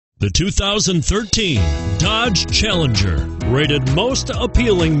The 2013 Dodge Challenger, rated most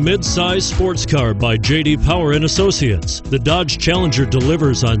appealing mid-size sports car by J.D. Power and Associates. The Dodge Challenger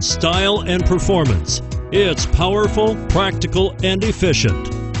delivers on style and performance. It's powerful, practical, and efficient.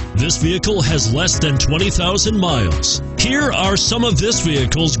 This vehicle has less than 20,000 miles. Here are some of this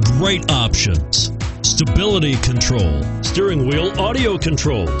vehicle's great options: stability control, steering wheel audio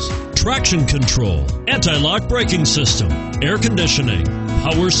controls, traction control, anti-lock braking system, air conditioning,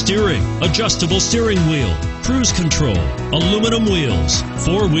 power steering, adjustable steering wheel, cruise control, aluminum wheels,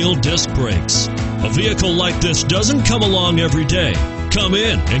 four-wheel disc brakes. A vehicle like this doesn't come along every day. Come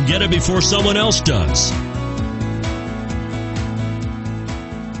in and get it before someone else does.